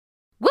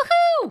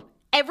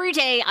Every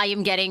day I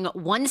am getting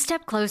one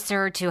step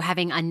closer to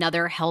having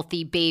another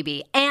healthy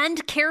baby,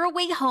 and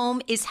Caraway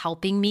Home is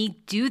helping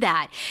me do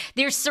that.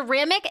 Their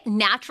ceramic,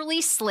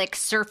 naturally slick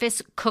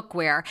surface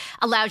cookware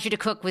allows you to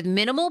cook with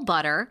minimal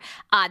butter.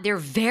 They're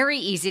very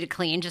easy to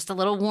clean, just a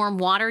little warm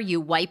water,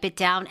 you wipe it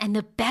down. And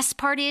the best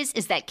part is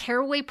that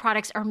Caraway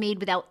products are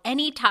made without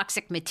any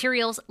toxic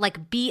materials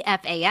like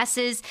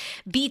BFASs,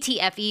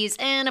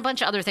 BTFEs, and a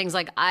bunch of other things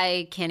like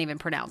I can't even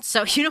pronounce.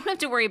 So you don't have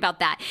to worry about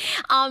that.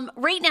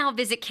 Right now,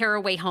 visit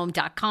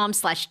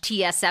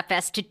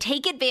carawayhome.com/TSFS to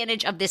take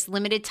advantage of this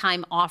limited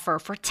time offer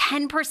for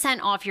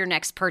 10% off your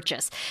next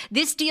purchase.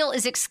 This deal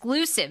is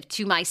exclusive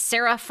to my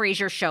Sarah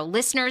Fraser Show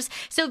listeners.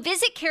 So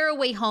visit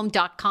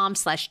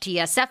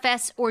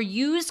carawayhome.com/TSFS or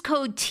use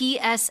code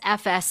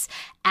TSFS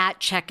at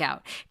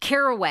checkout.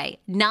 Caraway,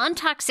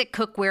 non-toxic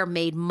cookware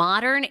made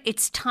modern.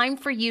 It's time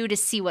for you to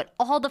see what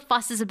all the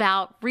fuss is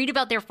about, read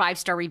about their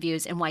 5-star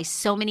reviews, and why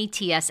so many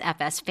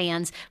TSFS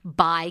fans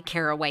buy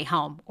Caraway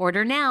Home.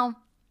 Order now.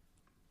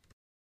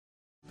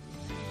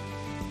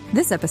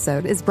 This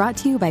episode is brought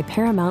to you by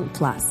Paramount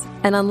Plus.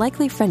 An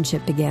unlikely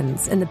friendship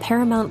begins in the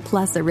Paramount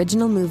Plus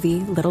original movie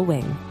Little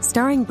Wing,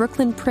 starring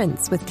Brooklyn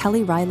Prince with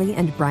Kelly Riley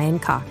and Brian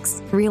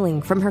Cox.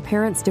 Reeling from her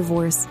parents'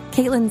 divorce,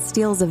 Caitlin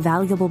steals a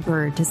valuable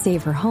bird to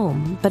save her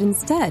home, but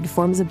instead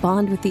forms a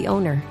bond with the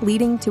owner,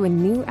 leading to a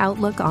new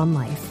outlook on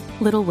life.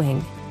 Little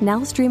Wing,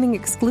 now streaming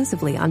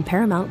exclusively on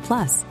Paramount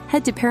Plus.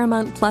 Head to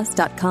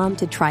ParamountPlus.com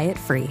to try it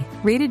free.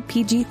 Rated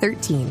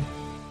PG-13.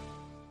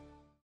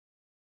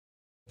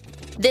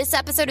 This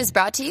episode is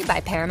brought to you by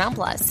Paramount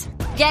Plus.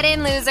 Get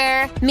in,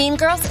 loser! Mean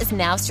Girls is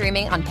now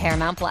streaming on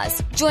Paramount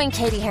Plus. Join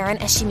Katie Heron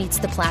as she meets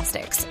the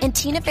plastics in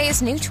Tina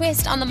Fey's new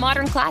twist on the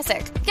modern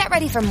classic. Get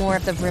ready for more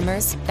of the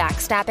rumors,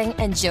 backstabbing,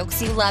 and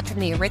jokes you loved from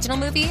the original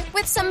movie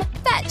with some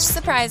fetch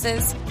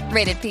surprises.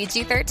 Rated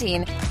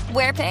PG-13.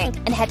 Wear pink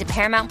and head to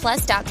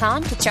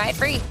ParamountPlus.com to try it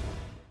free.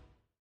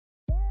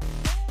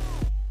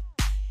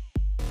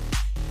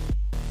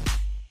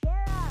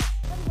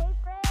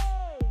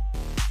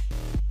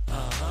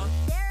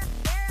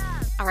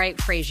 All right,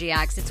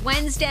 Frasiacs, it's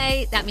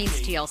Wednesday. That means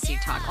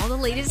TLC talk. All the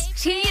latest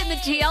tea in the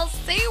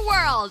TLC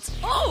world.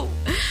 Oh,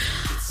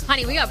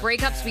 honey, we got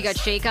breakups, we got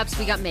shakeups,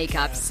 we got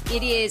makeups.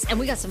 It is, and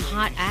we got some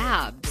hot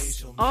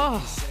abs.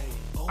 Oh,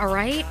 all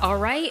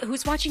right.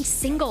 Who's watching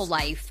Single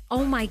Life?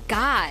 Oh my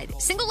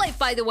God. Single Life,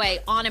 by the way,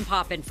 on and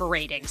popping for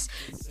ratings.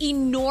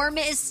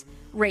 Enormous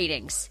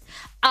ratings.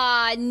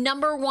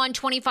 Number one,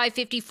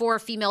 2554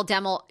 female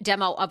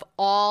demo of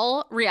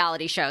all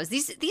reality shows.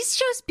 These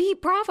shows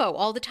beat Bravo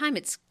all the time.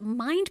 It's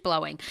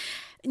mind-blowing.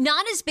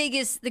 Not as big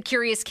as The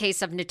Curious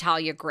Case of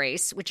Natalia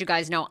Grace, which you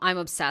guys know I'm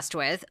obsessed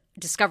with.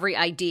 Discovery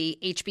ID,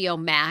 HBO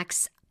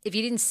Max. If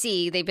you didn't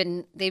see, they've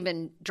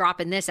been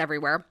dropping this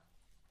everywhere.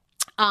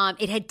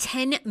 It had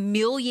 10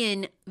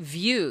 million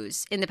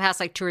views in the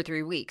past 2 or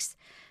 3 weeks.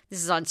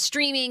 This is on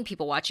streaming,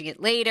 people watching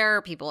it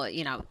later, people,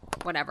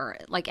 whatever,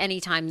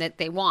 anytime that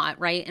they want,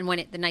 right? And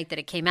the night that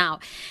it came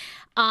out.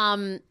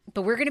 But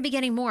we're going to be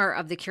getting more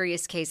of The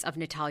Curious Case of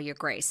Natalia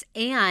Grace.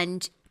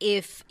 And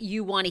if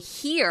you want to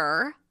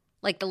hear,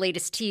 the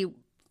latest tea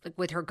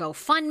with her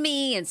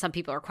GoFundMe, and some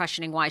people are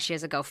questioning why she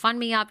has a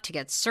GoFundMe up to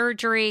get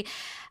surgery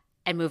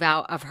and move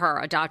out of her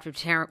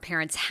adoptive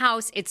parents'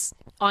 house, it's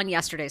on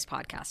yesterday's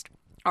podcast.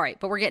 All right,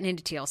 but we're getting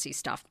into TLC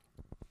stuff.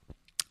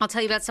 I'll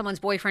tell you about someone's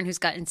boyfriend who's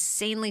got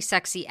insanely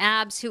sexy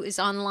abs, who is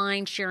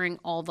online sharing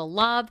all the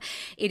love.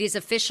 It is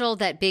official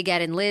that Big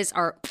Ed and Liz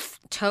are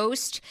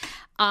toast.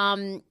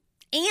 And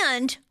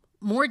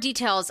more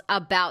details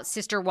about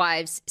Sister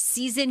Wives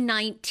season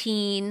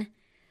 19.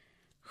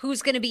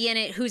 Who's going to be in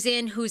it, who's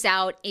in, who's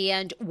out,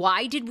 and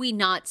why did we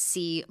not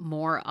see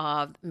more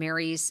of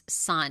Mary's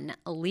son,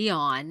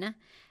 Leon,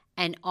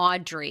 and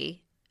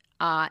Audrey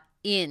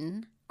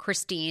in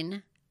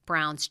Christine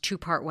Brown's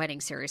 2-part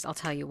wedding series? I'll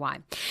tell you why.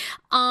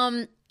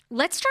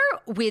 Let's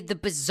start with the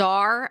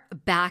bizarre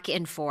back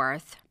and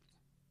forth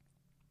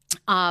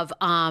of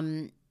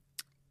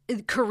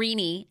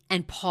Karine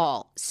and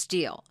Paul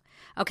Steele.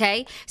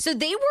 Okay, so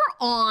they were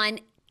on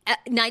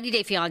 90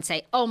 Day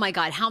Fiance. Oh my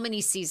God, how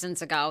many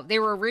seasons ago? They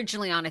were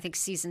originally on, I think,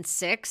 season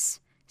 6,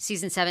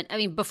 season 7. I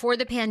mean, before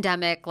the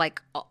pandemic,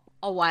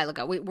 a while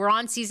ago. We're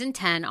on season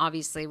 10,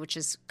 obviously, which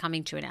is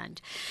coming to an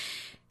end.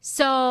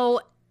 So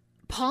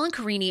Paul and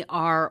Karine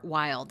are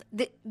wild.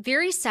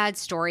 Very sad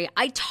story.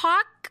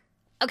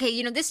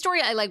 This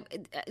story I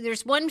like.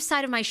 There's one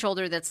side of my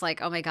shoulder that's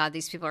oh my God,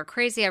 these people are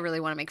crazy. I really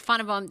want to make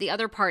fun of them. The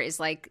other part is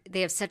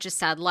they have such a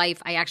sad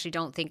life. I actually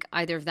don't think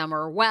either of them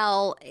are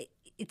well.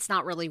 It's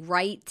not really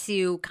right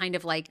to kind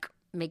of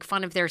make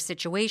fun of their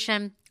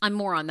situation. I'm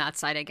more on that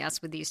side, I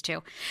guess, with these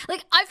two. I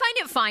find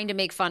it fine to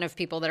make fun of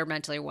people that are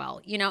mentally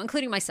well,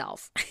 including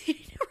myself. Right?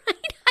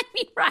 I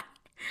mean, right.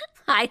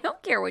 I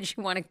don't care what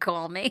you want to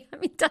call me. I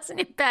mean, it doesn't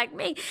impact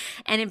me.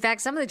 And in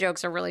fact, some of the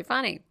jokes are really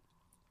funny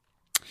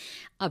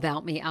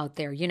about me out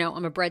there.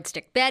 I'm a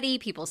breadstick Betty.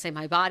 People say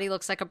my body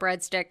looks like a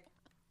breadstick.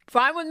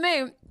 Fine with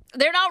me.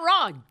 They're not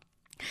wrong.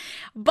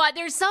 But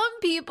there's some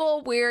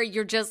people where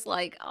you're just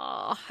like,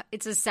 oh,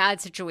 it's a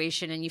sad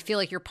situation and you feel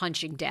like you're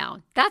punching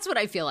down. That's what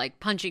I feel like,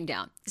 punching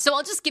down. So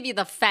I'll just give you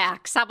the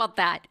facts. How about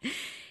that?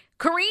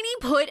 Karine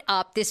put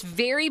up this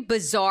very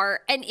bizarre,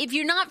 and if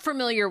you're not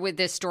familiar with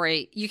this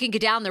story, you can get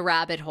down the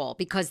rabbit hole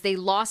because they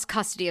lost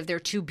custody of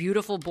their two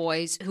beautiful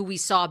boys who we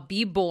saw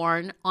be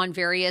born on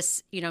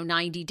various,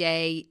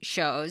 90-day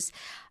shows.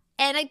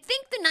 And I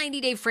think the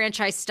 90-day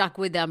franchise stuck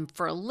with them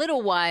for a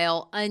little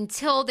while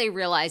until they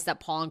realized that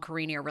Paul and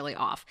Karine are really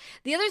off.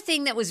 The other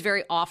thing that was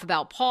very off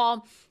about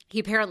Paul, he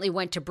apparently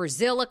went to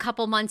Brazil a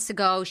couple months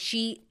ago.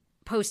 She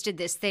posted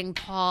this thing,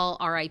 Paul,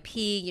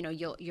 R.I.P.,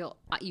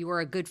 you were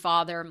a good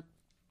father,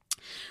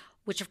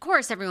 which of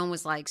course everyone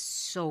was like,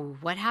 so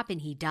what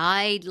happened? He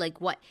died?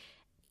 Like what?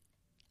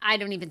 I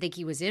don't even think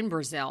he was in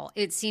Brazil.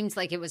 It seems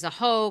like it was a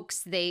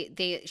hoax.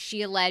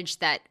 She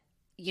alleged that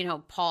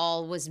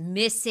Paul was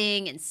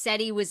missing and said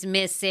he was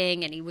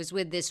missing and he was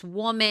with this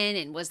woman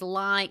and was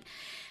lying.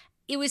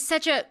 It was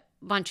such a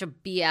bunch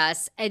of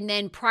BS. And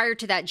then prior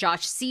to that,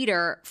 Josh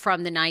Cedar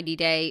from the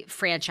 90-Day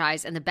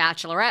franchise and the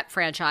Bachelorette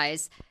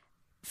franchise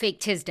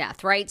faked his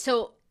death, right?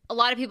 So a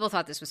lot of people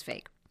thought this was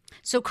fake.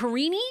 So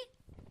Karine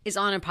is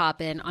on and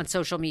poppin' on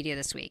social media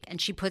this week, and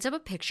she puts up a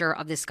picture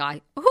of this guy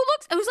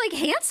who's like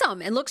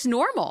handsome and looks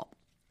normal.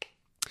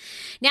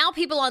 Now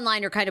people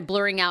online are kind of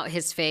blurring out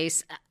his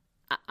face.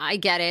 I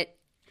get it.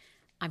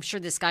 I'm sure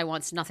this guy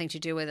wants nothing to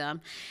do with him.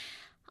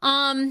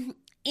 And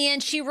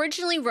she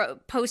originally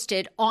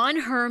posted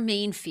on her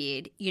main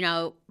feed,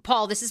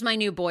 Paul, this is my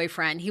new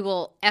boyfriend. He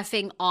will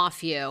effing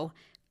off you.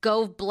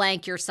 Go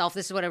blank yourself.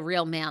 This is what a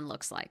real man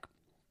looks like.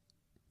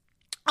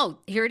 Oh,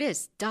 here it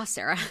is. Duh,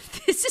 Sarah.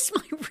 This is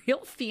my real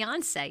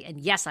fiance. And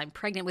yes, I'm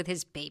pregnant with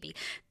his baby.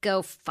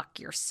 Go fuck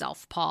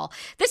yourself, Paul.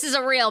 This is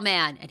a real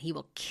man, and he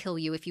will kill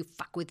you if you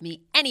fuck with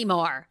me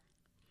anymore.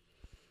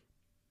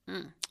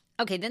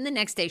 Okay, then the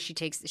next day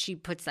she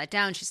puts that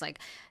down. She's like,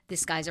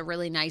 this guy's a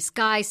really nice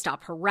guy.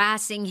 Stop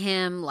harassing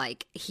him.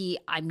 Like,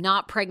 I'm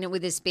not pregnant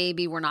with this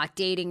baby. We're not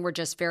dating. We're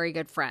just very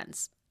good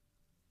friends.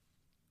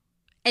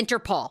 Enter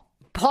Paul.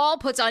 Paul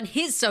puts on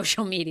his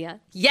social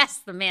media, yes,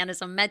 the man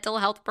is a mental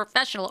health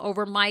professional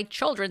over my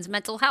children's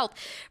mental health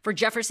for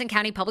Jefferson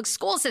County Public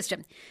School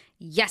System.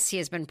 Yes, he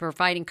has been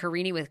providing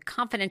Karine with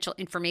confidential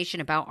information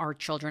about our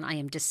children. I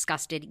am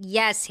disgusted.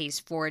 Yes,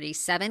 he's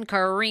 47.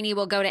 Karine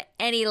will go to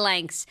any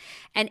lengths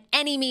and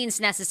any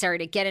means necessary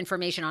to get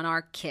information on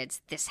our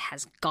kids. This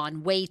has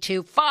gone way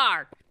too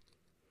far.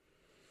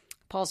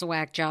 Paul's a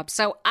whack job.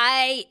 So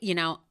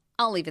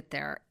I'll leave it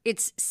there.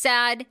 It's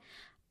sad.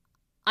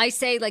 I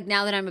say,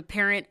 now that I'm a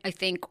parent, I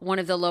think one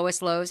of the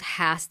lowest lows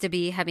has to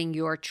be having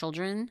your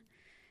children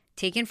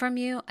taken from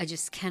you. I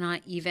just cannot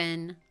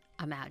even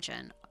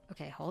imagine.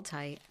 Okay, hold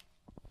tight.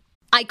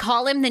 I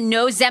call him the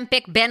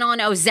no-Zempic, been on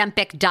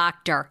Ozempic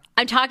doctor.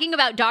 I'm talking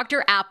about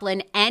Dr.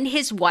 Applin and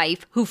his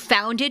wife who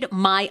founded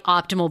My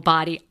Optimal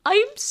Body. I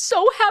am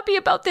so happy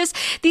about this.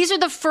 These are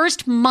the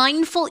first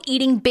mindful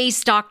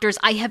eating-based doctors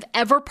I have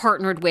ever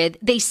partnered with.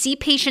 They see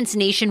patients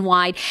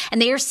nationwide, and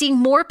they are seeing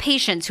more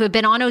patients who have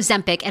been on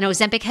Ozempic, and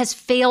Ozempic has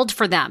failed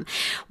for them.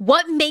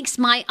 What makes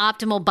My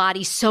Optimal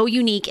Body so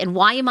unique, and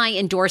why am I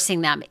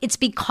endorsing them? It's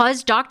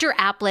because Dr.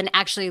 Applin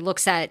actually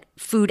looks at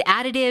food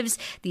additives,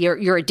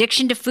 your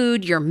addiction to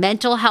food, your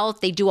mental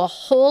health. They do a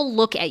whole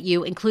look at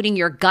you, including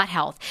your gut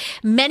health.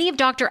 Many of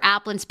Dr.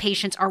 Applin's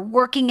patients are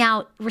working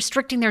out,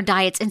 restricting their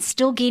diets, and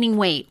still gaining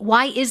weight.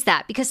 Why is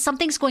that? Because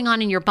something's going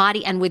on in your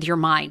body and with your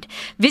mind.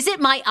 Visit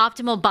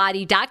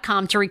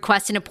myoptimalbody.com to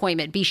request an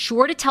appointment. Be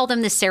sure to tell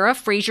them the Sarah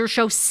Fraser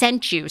Show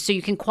sent you so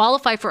you can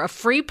qualify for a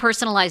free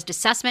personalized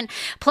assessment,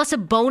 plus a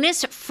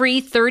bonus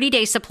free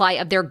 30-day supply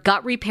of their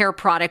gut repair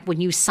product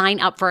when you sign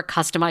up for a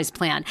customized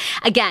plan.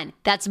 Again,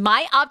 that's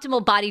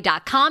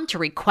myoptimalbody.com to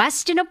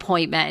request an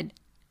appointment.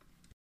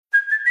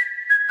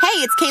 Hey,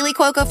 it's Kaylee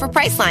Cuoco for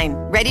Priceline.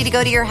 Ready to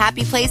go to your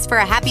happy place for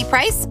a happy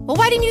price? Well,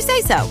 why didn't you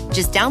say so?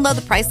 Just download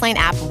the Priceline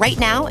app right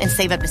now and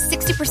save up to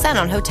 60%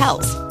 on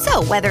hotels.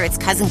 So whether it's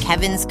Cousin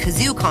Kevin's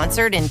Kazoo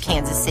Concert in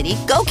Kansas City,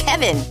 go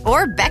Kevin,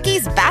 or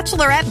Becky's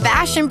Bachelorette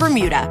Bash in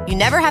Bermuda, you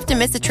never have to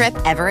miss a trip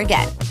ever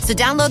again. So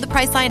download the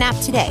Priceline app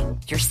today.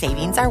 Your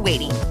savings are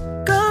waiting.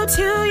 Go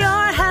to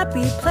your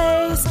happy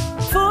place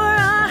for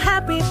a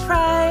happy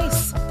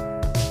price.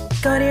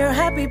 Go to your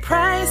happy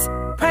price,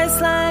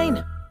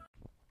 Priceline.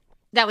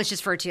 That was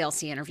just for a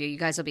TLC interview. You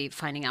guys will be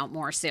finding out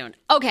more soon.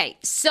 Okay,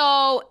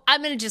 so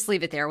I'm going to just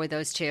leave it there with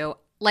those two.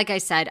 Like I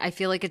said, I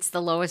feel like it's the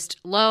lowest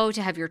low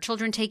to have your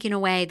children taken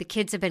away. The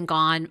kids have been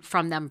gone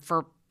from them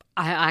for,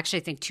 I actually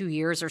think, 2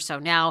 years or so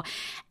now.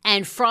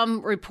 And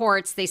from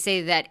reports, they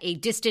say that a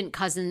distant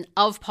cousin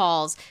of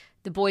Paul's,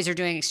 the boys are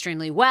doing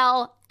extremely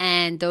well,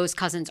 and those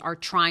cousins are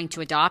trying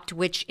to adopt,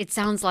 which it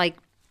sounds like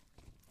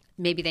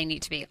maybe they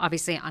need to be.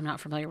 Obviously, I'm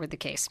not familiar with the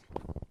case.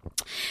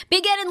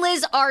 Big Ed and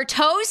Liz are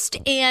toast,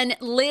 and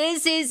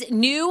Liz's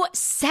new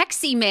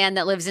sexy man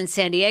that lives in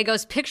San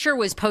Diego's picture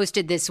was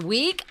posted this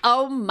week.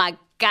 Oh my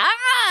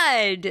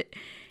God.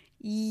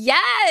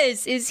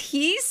 Yes. Is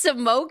he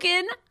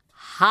smoking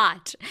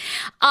hot.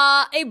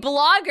 A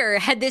blogger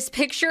had this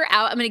picture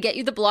out. I'm going to get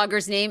you the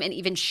blogger's name and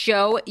even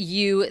show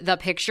you the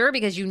picture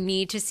because you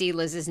need to see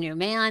Liz's new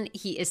man.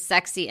 He is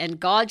sexy and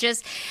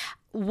gorgeous.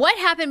 What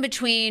happened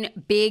between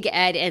Big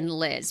Ed and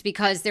Liz?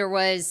 Because there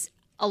was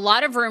a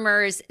lot of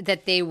rumors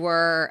that they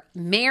were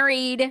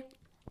married.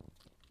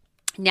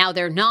 Now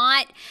they're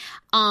not.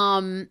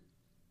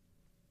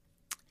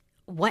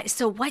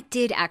 What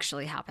did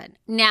actually happen?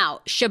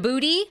 Now,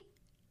 Shaboody,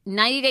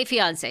 90 Day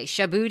Fiance,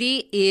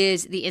 Shaboody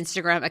is the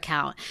Instagram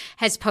account,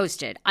 has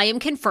posted, I am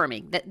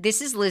confirming that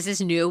this is Liz's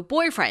new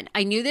boyfriend.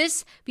 I knew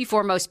this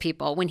before most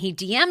people when he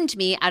DM'd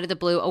me out of the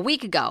blue a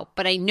week ago,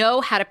 but I know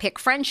how to pick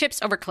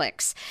friendships over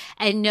clicks.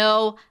 And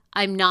no,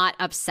 I'm not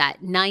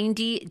upset.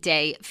 90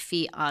 Day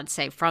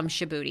Fiance from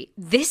Shaboody.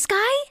 This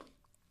guy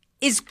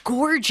is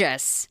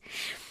gorgeous.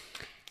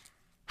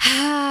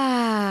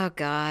 Oh,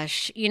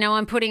 gosh. You know,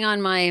 I'm putting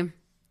on my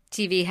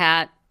TV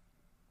hat.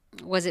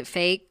 Was it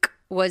fake?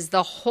 Was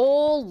the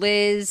whole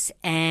Liz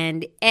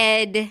and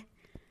Ed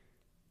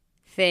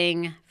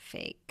thing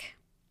fake?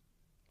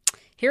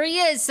 Here he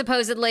is,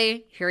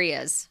 supposedly. Here he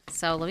is.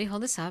 So let me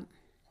hold this up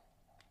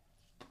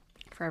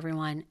for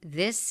everyone.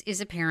 This is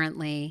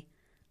apparently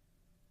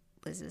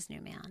Liz's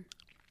new man.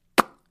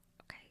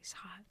 Okay, he's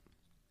hot.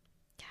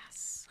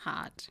 Yes,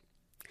 hot.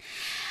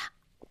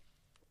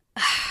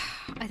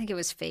 I think it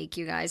was fake,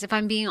 you guys. If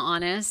I'm being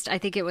honest, I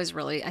think it was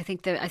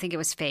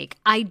fake.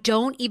 I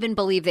don't even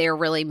believe they are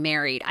really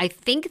married. I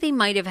think they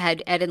might have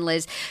had Ed and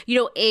Liz.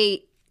 You know,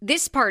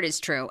 this part is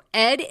true.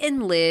 Ed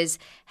and Liz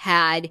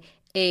had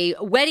a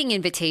wedding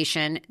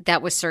invitation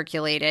that was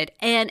circulated,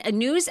 and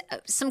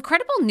some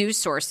credible news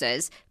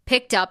sources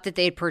picked up that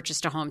they had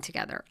purchased a home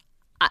together.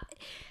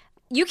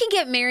 You can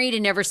get married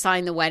and never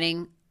sign the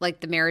wedding, like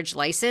the marriage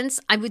license.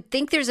 I would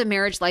think there's a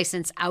marriage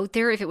license out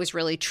there if it was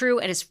really true.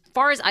 And as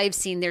far as I've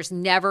seen, there's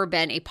never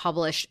been a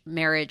published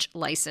marriage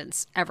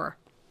license ever.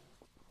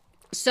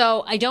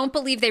 So I don't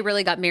believe they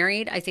really got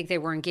married. I think they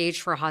were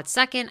engaged for a hot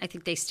second. I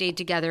think they stayed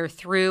together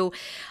through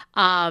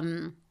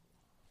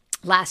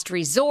Last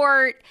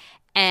Resort.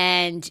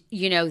 And,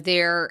 you know,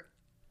 they're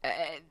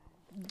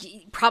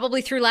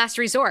probably through Last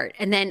Resort.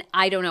 And then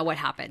I don't know what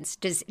happens.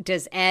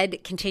 Does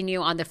Ed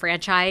continue on the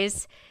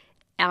franchise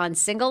on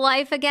Single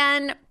Life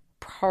again?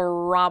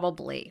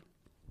 Probably,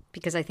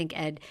 because I think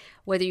Ed,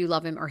 whether you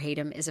love him or hate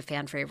him, is a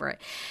fan favorite.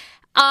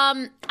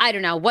 I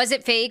don't know. Was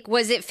it fake?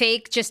 Was it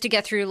fake just to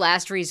get through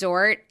Last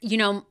Resort? You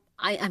know,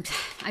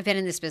 I've been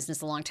in this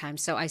business a long time,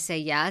 so I say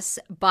yes,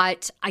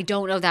 but I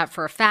don't know that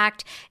for a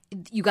fact.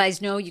 You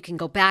guys know you can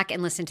go back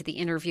and listen to the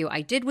interview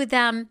I did with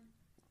them.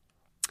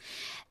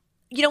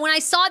 You know, when I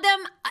saw them,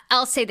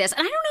 I'll say this,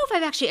 and I don't know if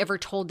I've actually ever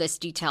told this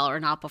detail or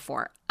not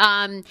before.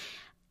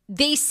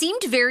 They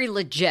seemed very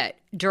legit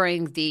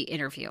during the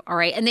interview, all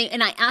right?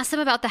 And I asked them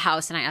about the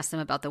house and I asked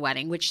them about the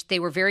wedding, which they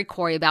were very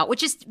coy about,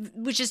 which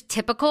is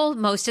typical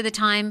most of the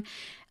time.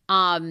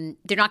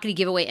 They're not going to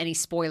give away any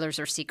spoilers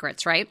or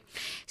secrets, right?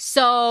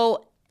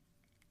 So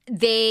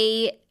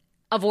they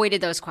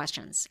avoided those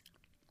questions.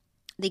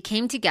 They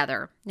came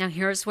together. Now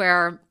here's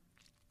where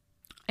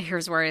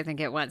I think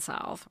it went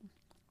south.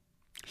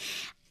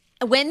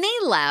 When they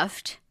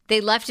left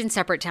in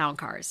separate town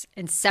cars,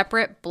 in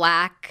separate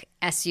black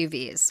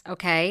SUVs,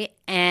 okay?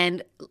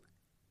 And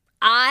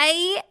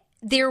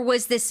there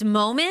was this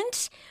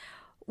moment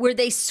where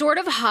they sort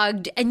of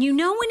hugged, and you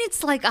know when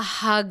it's like a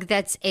hug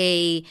that's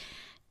maybe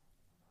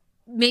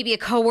a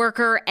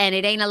coworker and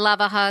it ain't a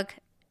lover hug?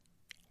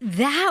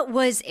 That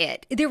was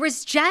it. There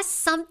was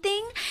just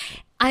something.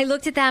 I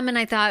looked at them and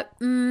I thought,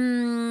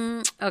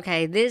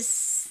 okay,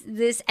 this,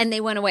 and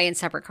they went away in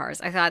separate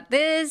cars. I thought,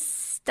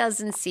 this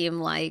doesn't seem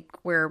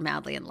like we're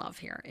madly in love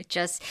here.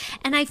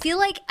 And I feel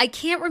like I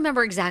can't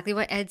remember exactly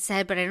what Ed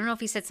said, but I don't know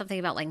if he said something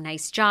about like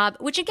nice job,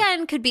 which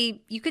again could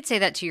be, you could say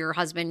that to your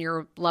husband,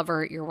 your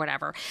lover, your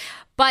whatever.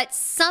 But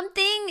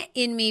something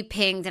in me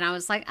pinged and I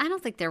was like, I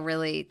don't think they're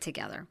really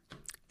together.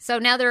 So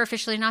now they're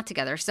officially not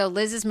together. So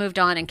Liz has moved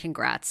on and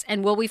congrats.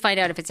 And will we find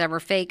out if it's ever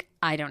fake?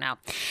 I don't know.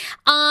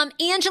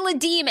 Angela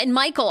Deem and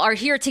Michael are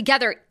here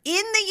together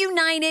in the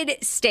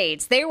United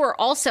States. They were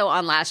also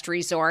on Last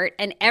Resort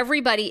and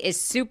everybody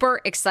is super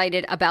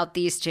excited about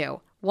these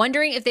two,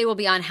 wondering if they will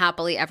be on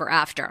Happily Ever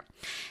After.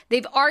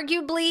 They've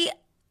arguably,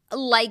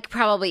 like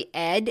probably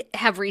Ed,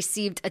 have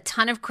received a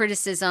ton of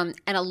criticism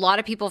and a lot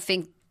of people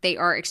think they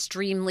are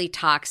extremely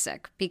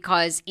toxic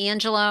because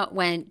Angela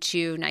went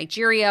to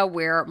Nigeria,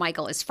 where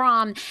Michael is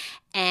from,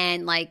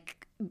 and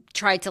like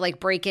tried to like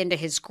break into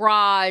his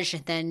garage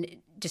and then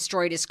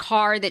destroyed his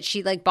car that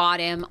she like bought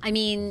him. I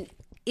mean,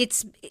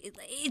 it's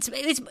been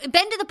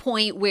to the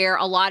point where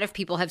a lot of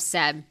people have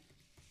said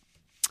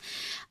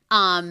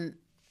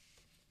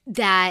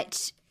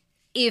that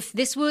if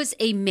this was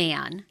a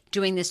man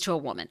doing this to a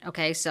woman,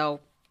 okay, so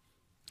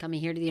coming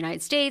here to the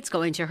United States,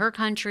 going to her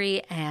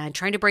country and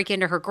trying to break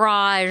into her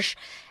garage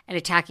and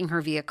attacking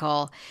her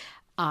vehicle,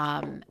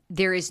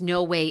 there is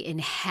no way in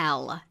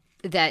hell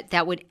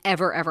that would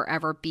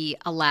ever be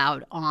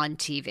allowed on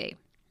TV.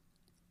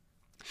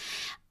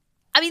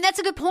 I mean, that's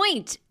a good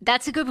point.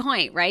 That's a good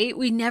point, right?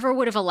 We never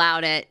would have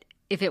allowed it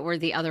if it were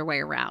the other way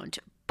around.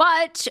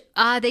 But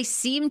they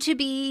seem to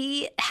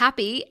be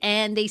happy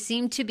and they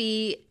seem to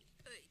be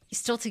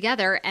still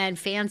together and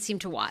fans seem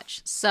to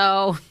watch.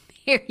 So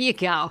here you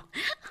go.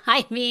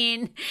 I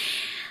mean,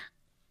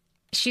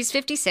 she's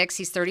 56.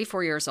 He's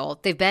 34 years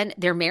old.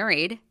 They're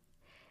married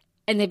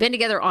and they've been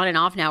together on and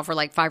off now for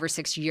like 5 or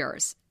 6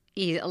 years.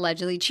 He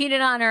allegedly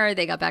cheated on her.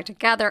 They got back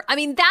together. I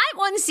mean, that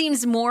one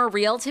seems more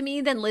real to me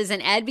than Liz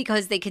and Ed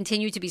because they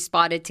continue to be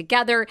spotted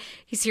together.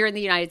 He's here in the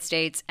United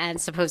States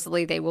and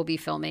supposedly they will be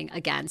filming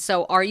again.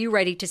 So are you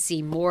ready to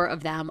see more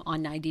of them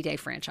on 90 Day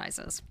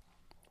Franchises?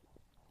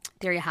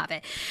 There you have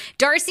it.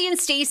 Darcy and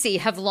Stacey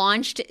have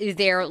launched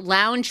their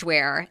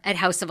loungewear at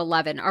House of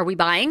 11. Are we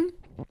buying?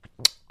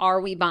 Are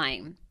we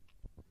buying?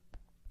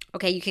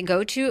 Okay, you can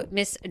go to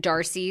Miss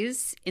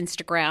Darcy's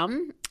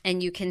Instagram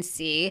and you can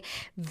see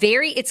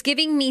it's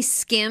giving me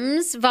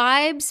Skims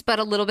vibes, but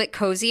a little bit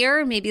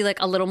cozier, maybe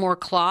like a little more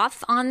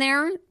cloth on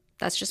there.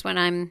 That's just what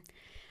I'm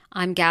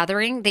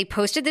gathering. They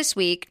posted this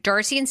week,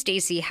 Darcy and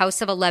Stacey,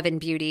 House of 11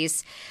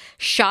 Beauties,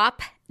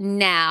 shop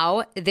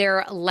now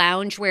their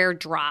loungewear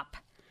drop.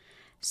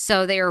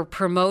 So they're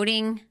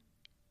promoting,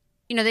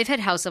 they've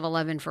had House of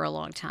 11 for a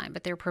long time,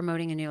 but they're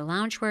promoting a new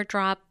loungewear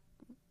drop.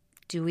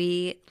 Do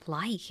we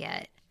like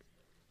it?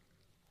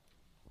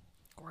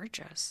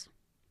 Gorgeous.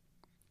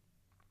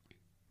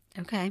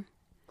 Okay.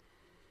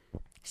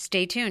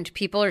 Stay tuned.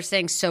 People are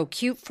saying so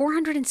cute.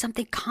 400 and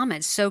something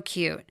comments. So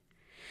cute.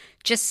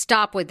 Just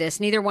stop with this.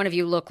 Neither one of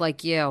you look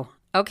like you.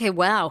 Okay,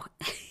 wow.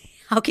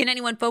 How can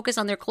anyone focus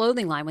on their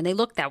clothing line when they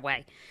look that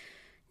way?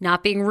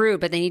 Not being rude,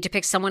 but they need to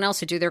pick someone else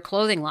to do their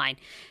clothing line.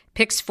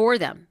 Picks for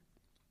them.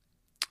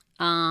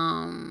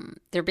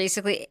 They're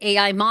basically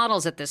AI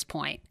models at this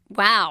point.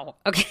 Wow.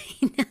 Okay.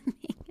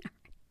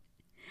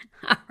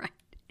 All right.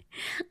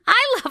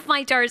 I love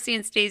my Darcy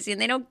and Stacey, and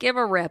they don't give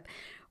a rip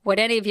what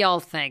any of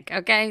y'all think,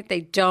 okay? They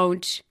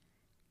don't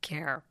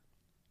care.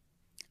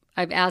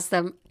 I've asked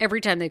them every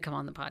time they come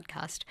on the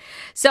podcast.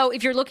 So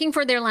if you're looking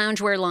for their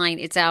loungewear line,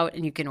 it's out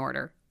and you can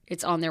order.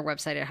 It's on their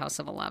website at House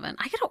of 11.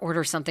 I got to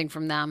order something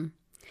from them.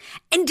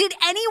 And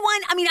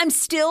I'm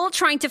still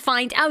trying to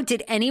find out,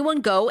 did anyone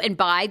go and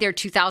buy their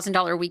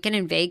 $2,000 weekend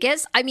in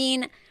Vegas? I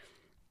mean,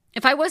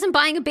 if I wasn't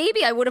buying a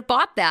baby, I would have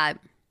bought that.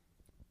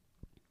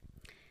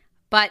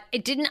 But I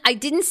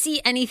didn't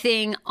see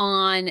anything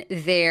on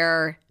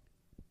their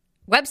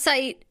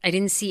website. I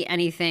didn't see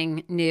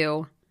anything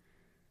new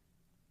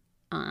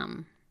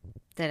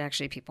that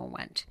actually people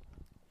went.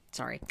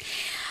 Sorry.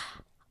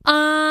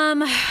 All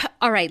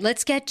right,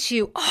 let's get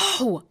to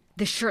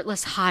the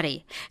shirtless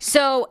hottie.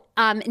 So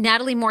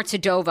Natalie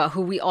Mortadova,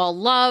 who we all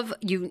love,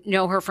 you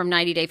know her from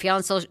 90 Day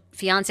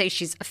Fiance.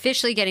 She's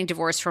officially getting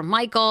divorced from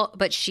Michael,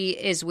 but she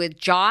is with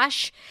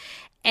Josh.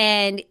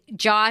 And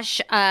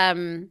Josh,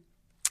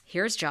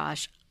 here's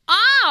Josh.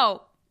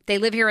 Oh, they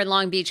live here in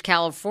Long Beach,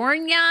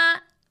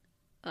 California.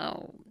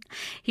 Oh,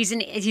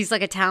 he's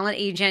like a talent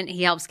agent.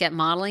 He helps get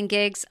modeling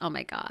gigs. Oh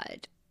my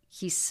God,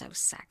 he's so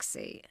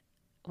sexy.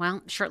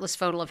 Well, shirtless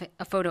photo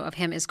of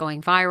him is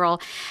going viral.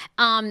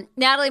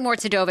 Natalie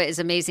Mortadova is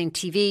amazing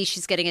TV.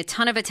 She's getting a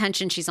ton of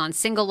attention. She's on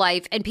Single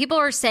Life. And people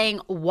are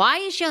saying, why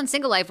is she on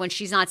Single Life when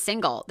she's not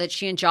single, that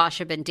she and Josh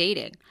have been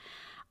dating?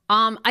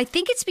 I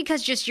think it's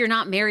because just you're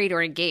not married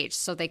or engaged.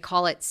 So they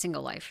call it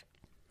Single Life.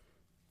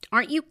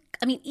 Aren't you?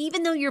 I mean,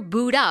 even though you're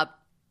booed up,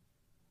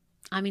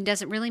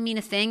 does it really mean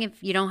a thing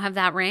if you don't have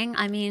that ring?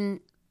 I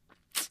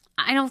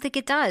don't think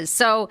it does.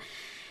 So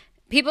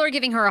people are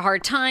giving her a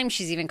hard time.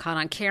 She's even caught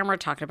on camera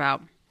talking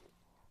about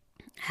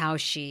how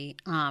she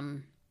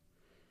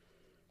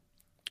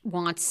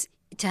wants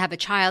to have a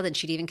child, and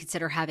she'd even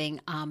consider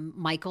having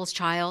Michael's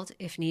child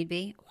if need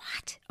be.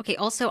 What? Okay,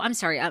 also, I'm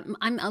sorry.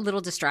 I'm a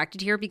little distracted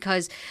here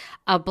because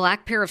a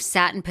black pair of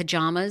satin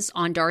pajamas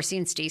on Darcy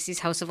and Stacey's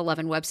House of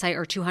 11 website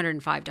are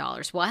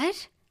 $205.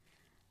 What?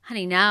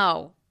 Honey,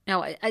 no.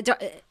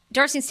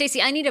 Darcy and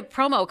Stacey, I need a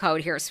promo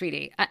code here,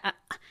 sweetie.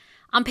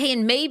 I'm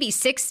paying maybe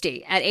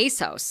 $60 at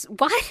ASOS.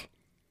 What?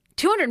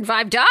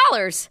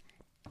 $205?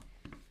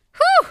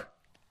 Whew.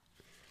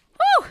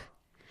 Whew.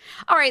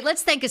 All right,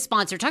 let's thank a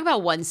sponsor. Talk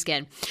about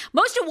OneSkin.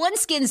 Most of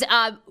OneSkin's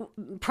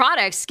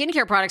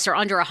skincare products are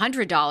under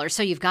 $100,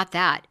 so you've got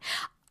that.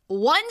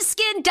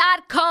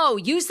 OneSkin.co.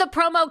 Use the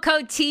promo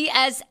code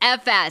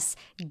TSFS.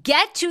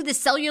 Get to the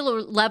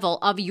cellular level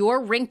of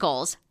your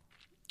wrinkles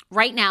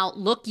right now,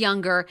 look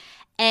younger,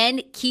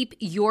 and keep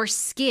your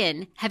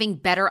skin having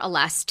better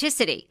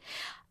elasticity.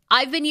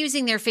 I've been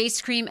using their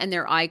face cream and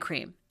their eye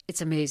cream.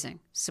 It's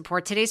amazing.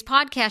 Support today's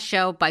podcast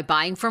show by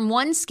buying from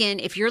OneSkin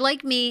if you're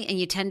like me and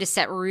you tend to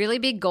set really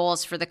big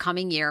goals for the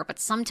coming year, but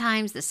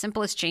sometimes the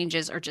simplest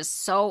changes are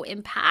just so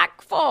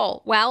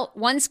impactful. Well,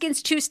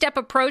 OneSkin's two-step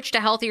approach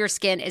to healthier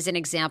skin is an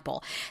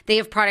example. They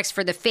have products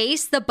for the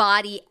face, the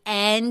body,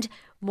 and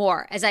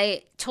more. As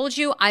I told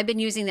you, I've been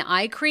using the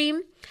eye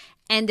cream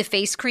and the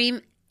face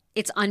cream.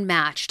 It's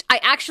unmatched.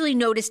 I actually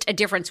noticed a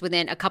difference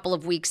within a couple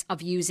of weeks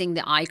of using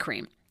the eye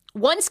cream.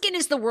 OneSkin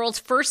is the world's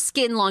first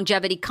skin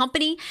longevity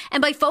company,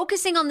 and by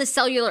focusing on the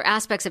cellular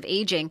aspects of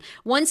aging,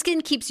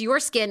 OneSkin keeps your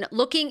skin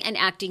looking and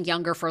acting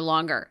younger for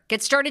longer.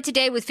 Get started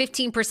today with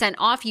 15%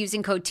 off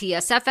using code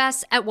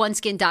TSFS at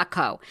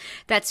oneskin.co.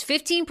 That's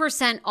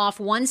 15% off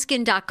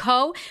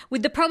oneskin.co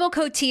with the promo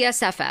code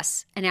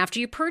TSFS. And after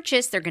you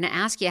purchase, they're going to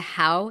ask you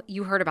how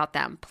you heard about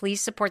them.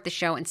 Please support the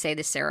show and say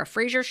the Sarah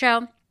Fraser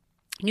Show.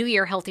 New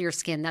year, healthier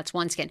skin. That's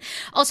OneSkin.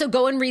 Also,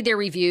 go and read their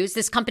reviews.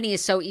 This company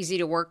is so easy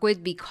to work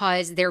with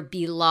because they're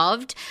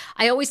beloved.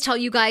 I always tell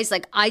you guys,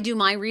 like, I do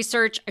my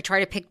research. I try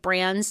to pick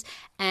brands.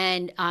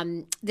 And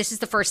this is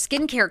the first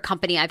skincare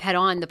company I've had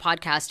on the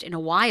podcast in a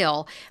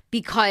while,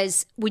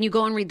 because when you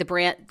go and read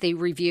the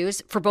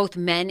reviews for both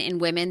men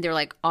and women, they're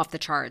like off the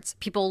charts.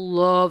 People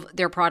love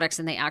their products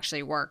and they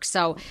actually work.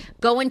 So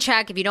go and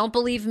check. If you don't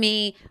believe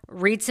me,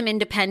 read some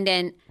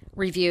independent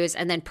reviews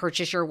and then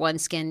purchase your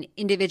OneSkin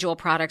individual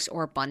products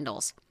or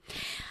bundles.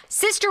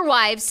 Sister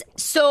Wives.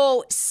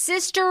 So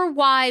Sister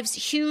Wives,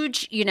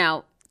 huge,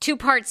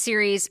 2-part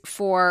series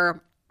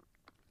for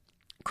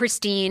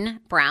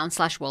Christine Brown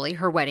 / Wooly,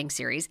 her wedding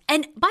series.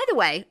 And by the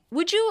way,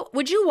 would you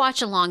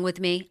watch along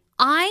with me?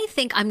 I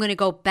think I'm going to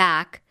go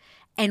back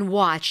and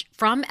watch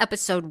from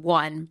episode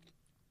 1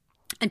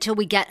 until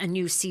we get a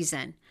new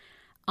season.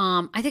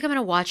 I think I'm going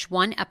to watch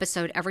one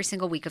episode every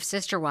single week of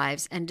Sister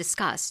Wives and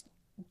discuss.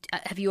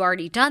 Have you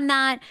already done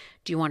that?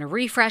 Do you want to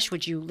refresh?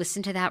 Would you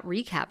listen to that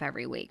recap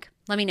every week?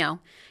 Let me know.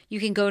 You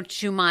can go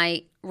to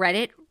my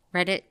Reddit,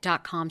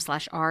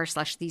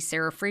 reddit.com/r/The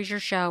Sarah Fraser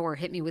Show, or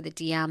hit me with a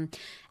DM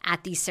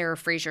at The Sarah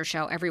Fraser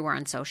Show everywhere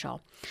on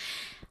social.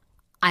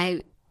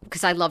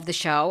 Because I love the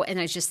show, and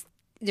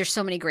there's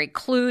so many great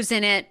clues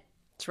in it.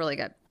 It's really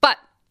good. But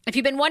if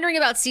you've been wondering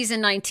about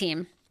season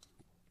 19,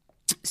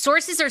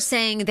 sources are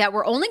saying that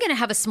we're only going to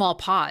have a small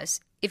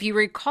pause. If you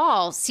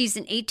recall,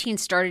 season 18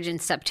 started in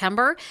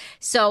September.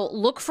 So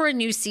look for a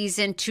new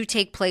season to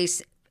take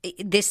place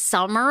this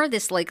summer,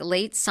 this like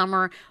late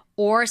summer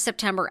or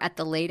September at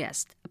the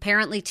latest.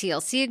 Apparently,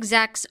 TLC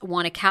execs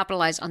want to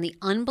capitalize on the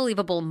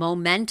unbelievable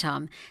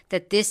momentum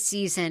that this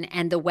season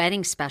and the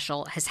wedding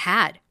special has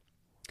had.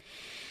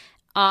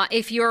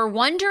 If you're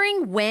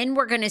wondering when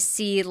we're going to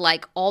see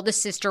like all the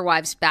Sister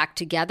Wives back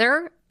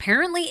together,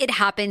 apparently it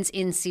happens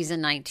in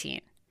season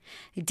 19.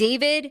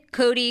 David,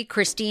 Cody,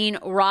 Christine,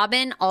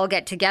 Robin all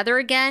get together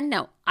again.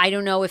 Now, I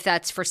don't know if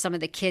that's for some of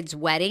the kids'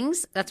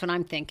 weddings. That's what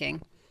I'm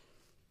thinking.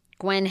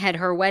 Gwen had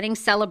her wedding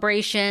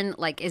celebration.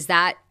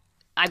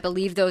 I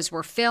believe those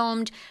were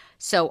filmed.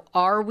 So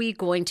are we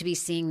going to be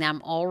seeing them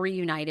all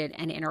reunited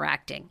and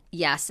interacting?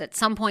 Yes, at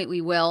some point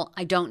we will.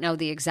 I don't know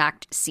the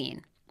exact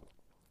scene.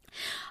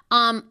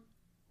 And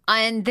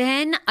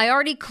then I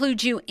already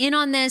clued you in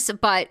on this,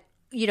 but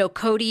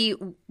Cody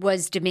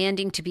was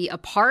demanding to be a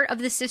part of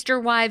the Sister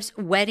Wives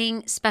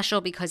wedding special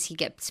because he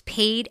gets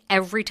paid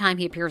every time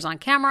he appears on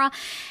camera.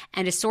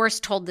 And a source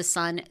told The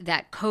Sun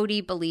that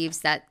Cody believes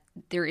that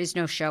there is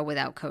no show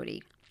without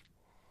Cody.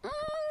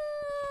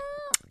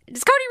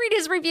 Does Cody read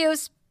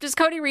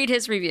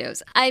his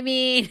reviews? I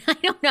mean, I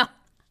don't know.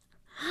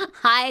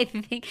 I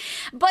think,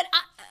 but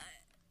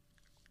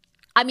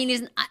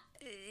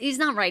he's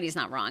not right. He's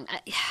not wrong.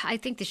 I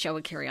think the show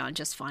would carry on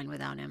just fine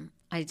without him.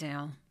 I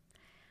do.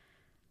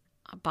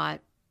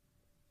 But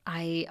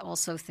I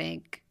also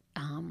think,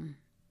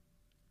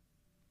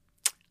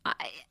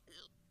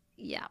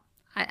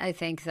 I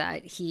think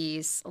that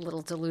he's a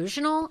little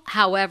delusional.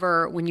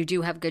 However, when you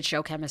do have good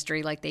show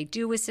chemistry like they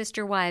do with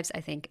Sister Wives,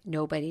 I think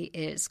nobody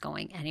is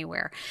going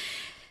anywhere.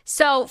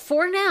 So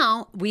for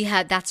now,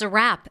 that's a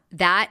wrap.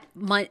 That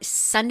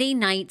Sunday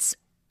night's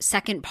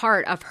second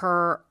part of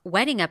her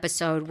wedding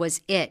episode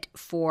was it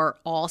for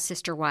all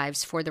Sister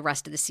Wives for the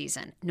rest of the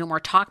season. No more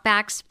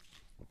talkbacks.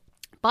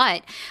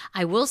 But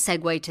I will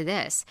segue to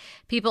this.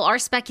 People are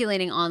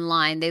speculating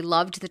online. They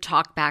loved the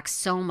talkbacks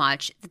so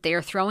much that they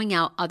are throwing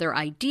out other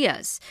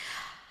ideas.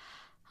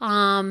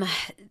 By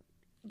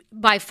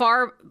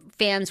far,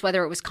 fans,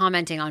 whether it was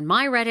commenting on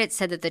my Reddit,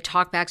 said that the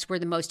talkbacks were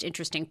the most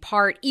interesting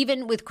part.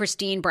 Even with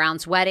Christine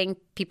Brown's wedding,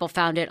 people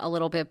found it a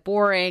little bit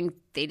boring.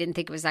 They didn't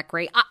think it was that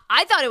great.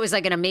 I thought it was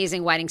like an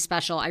amazing wedding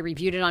special. I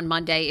reviewed it on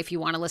Monday if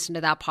you want to listen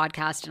to that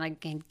podcast, and I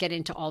can get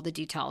into all the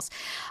details.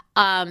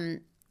 I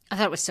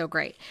thought it was so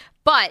great.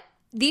 But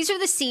these are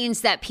the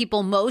scenes that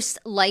people most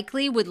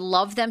likely would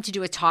love them to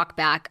do a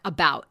talkback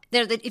about.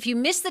 If you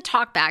missed the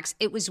talkbacks,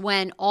 it was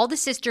when all the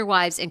Sister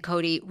Wives and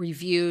Cody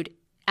reviewed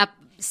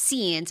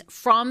scenes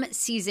from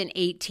season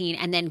 18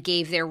 and then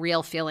gave their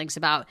real feelings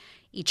about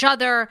each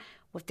other,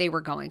 what they were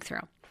going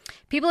through.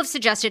 People have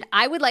suggested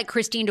I would like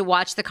Christine to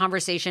watch the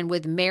conversation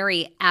with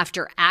Mary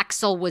after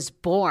Axel was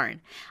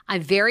born.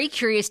 I'm very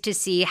curious to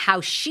see how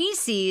she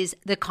sees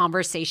the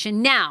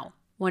conversation now.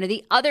 One of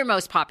the other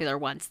most popular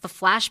ones, the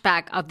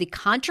flashback of the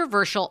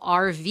controversial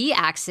RV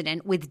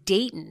accident with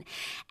Dayton,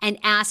 and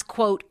ask,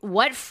 quote,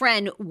 what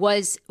friend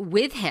was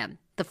with him?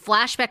 The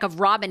flashback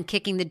of Robin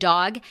kicking the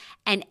dog,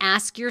 and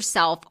ask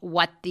yourself,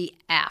 what the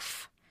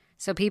F?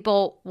 So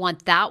people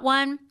want that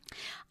one.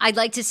 I'd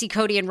like to see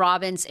Cody and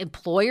Robin's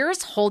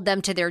employers hold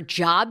them to their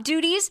job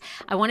duties.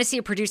 I want to see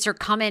a producer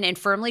come in and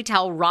firmly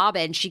tell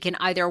Robin she can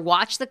either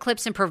watch the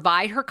clips and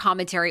provide her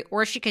commentary,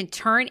 or she can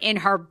turn in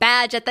her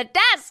badge at the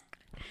desk.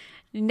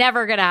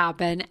 Never going to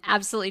happen.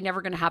 Absolutely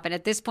never going to happen.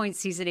 At this point,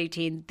 season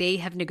 18, they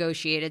have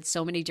negotiated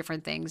so many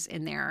different things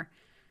in their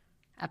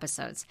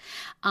episodes.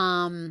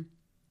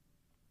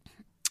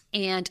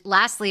 And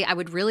lastly, I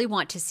would really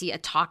want to see a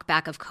talk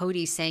back of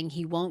Cody saying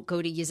he won't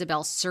go to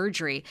Isabel's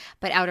surgery,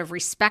 but out of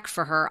respect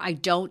for her, I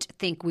don't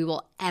think we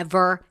will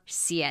ever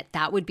see it.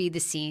 That would be the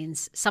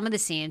scenes, some of the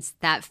scenes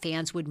that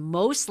fans would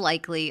most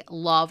likely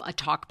love a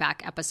talk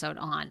back episode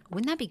on.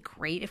 Wouldn't that be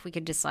great if we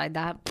could decide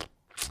that?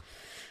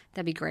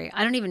 That'd be great.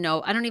 I don't even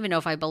know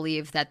if I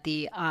believe that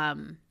the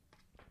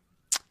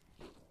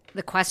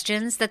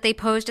questions that they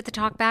posed at the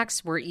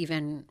talkbacks were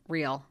even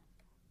real.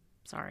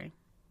 Sorry.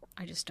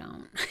 I just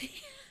don't.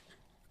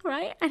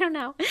 Right? I don't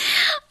know.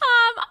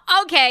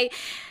 Okay.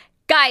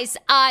 Guys,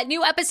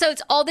 new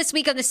episodes all this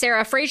week on the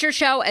Sarah Fraser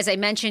Show. As I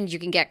mentioned, you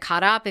can get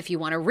caught up if you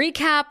want a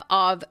recap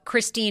of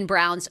Christine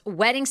Brown's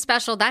wedding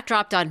special. That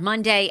dropped on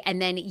Monday.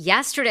 And then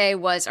yesterday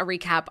was a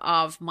recap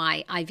of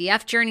my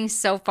IVF journey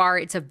so far.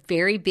 It's a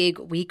very big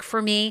week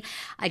for me.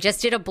 I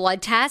just did a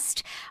blood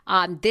test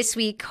this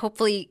week,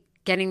 hopefully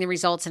getting the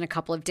results in a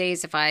couple of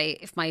days if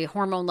my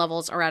hormone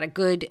levels are at a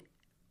good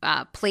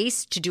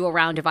place to do a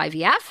round of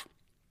IVF.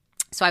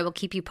 So I will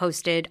keep you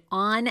posted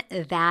on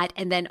that.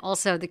 And then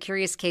also the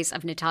curious case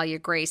of Natalia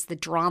Grace, the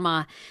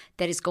drama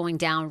that is going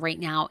down right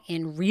now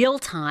in real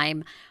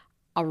time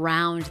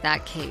around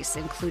that case,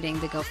 including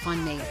the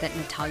GoFundMe that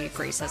Natalia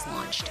Grace has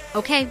launched.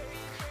 Okay,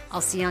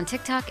 I'll see you on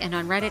TikTok and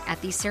on Reddit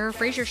at The Sarah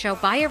Fraser Show.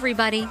 Bye,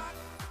 everybody.